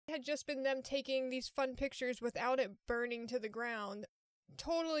had just been them taking these fun pictures without it burning to the ground.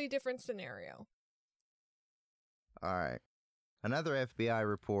 Totally different scenario. All right. Another FBI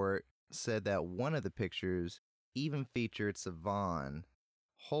report said that one of the pictures even featured Siobhan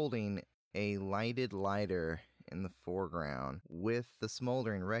holding a lighted lighter in the foreground with the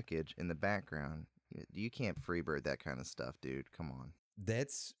smoldering wreckage in the background. You can't freebird that kind of stuff, dude. Come on.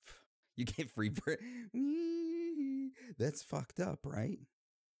 You can't freebird. That's fucked up, right?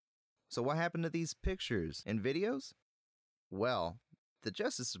 So what happened to these pictures and videos? Well, the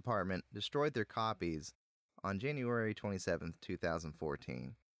Justice Department destroyed their copies on January 27th,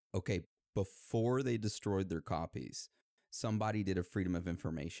 2014. Okay, before they destroyed their copies, somebody did a Freedom of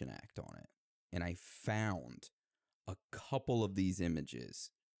Information Act on it. And I found a couple of these images,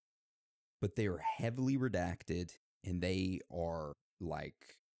 but they are heavily redacted and they are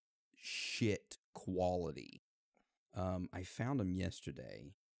like shit quality. I found them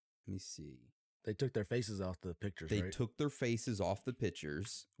yesterday. Let me see. They took their faces off the pictures, They right? took their faces off the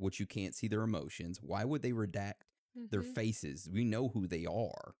pictures, which you can't see their emotions. Why would they redact their faces? We know who they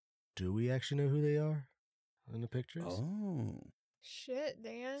are. Do we actually know who they are in the pictures? Oh. Shit,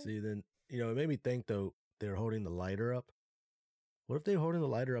 Dan. See, then, it made me think, though, they were holding the lighter up. What if they were holding the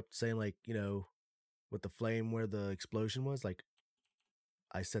lighter up saying, like, with the flame where the explosion was, like,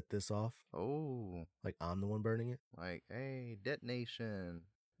 I set this off? Oh. Like, I'm the one burning it? Like, hey, detonation.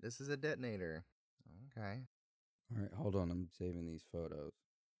 This is a detonator. Okay. All right, hold on. I'm saving these photos.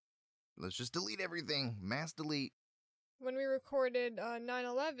 Let's just delete everything. Mass delete. When we recorded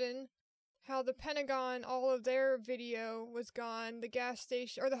 9/11, how the Pentagon, all of their video was gone. The gas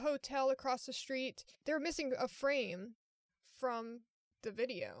station or the hotel across the street, they were missing a frame from the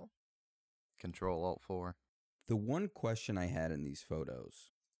video. Control-Alt-4. The one question I had in these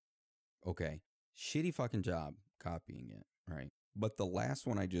photos, okay, shitty fucking job copying it, right? But the last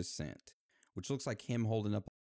one I just sent, which looks like him holding up